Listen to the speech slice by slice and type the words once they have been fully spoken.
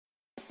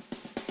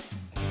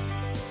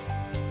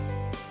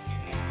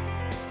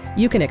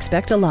You can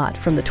expect a lot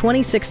from the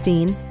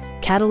 2016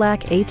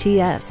 Cadillac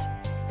ATS.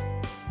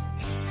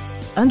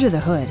 Under the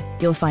hood,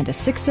 you'll find a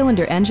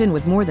 6-cylinder engine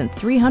with more than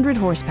 300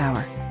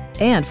 horsepower.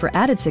 And for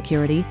added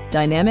security,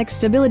 dynamic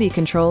stability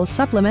control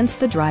supplements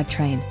the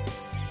drivetrain.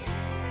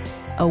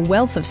 A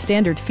wealth of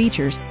standard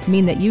features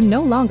mean that you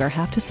no longer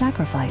have to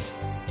sacrifice,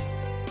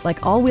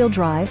 like all-wheel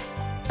drive,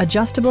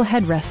 adjustable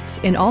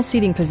headrests in all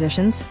seating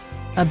positions,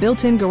 a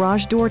built-in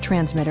garage door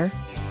transmitter,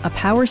 a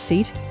power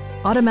seat,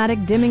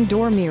 automatic dimming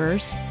door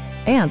mirrors,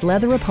 and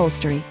leather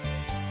upholstery.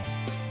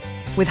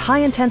 With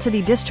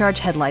high-intensity discharge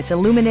headlights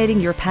illuminating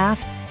your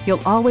path,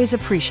 you'll always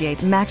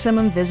appreciate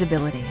maximum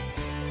visibility.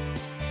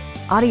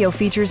 Audio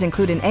features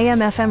include an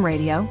AM/FM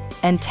radio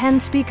and 10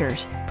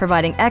 speakers,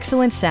 providing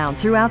excellent sound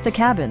throughout the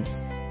cabin.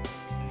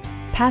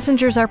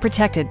 Passengers are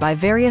protected by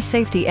various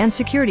safety and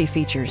security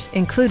features,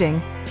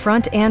 including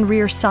front and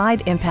rear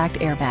side impact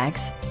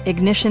airbags,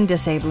 ignition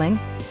disabling,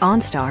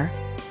 OnStar,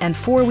 and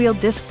 4-wheel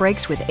disc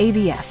brakes with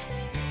ABS.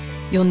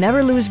 You'll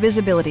never lose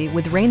visibility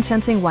with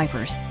rain-sensing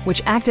wipers,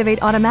 which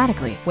activate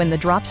automatically when the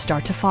drops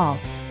start to fall.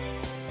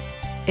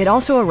 It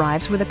also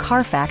arrives with a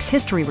Carfax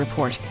history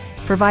report,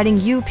 providing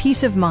you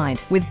peace of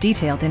mind with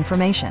detailed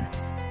information.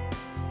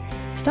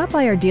 Stop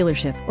by our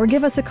dealership or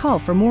give us a call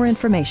for more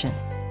information.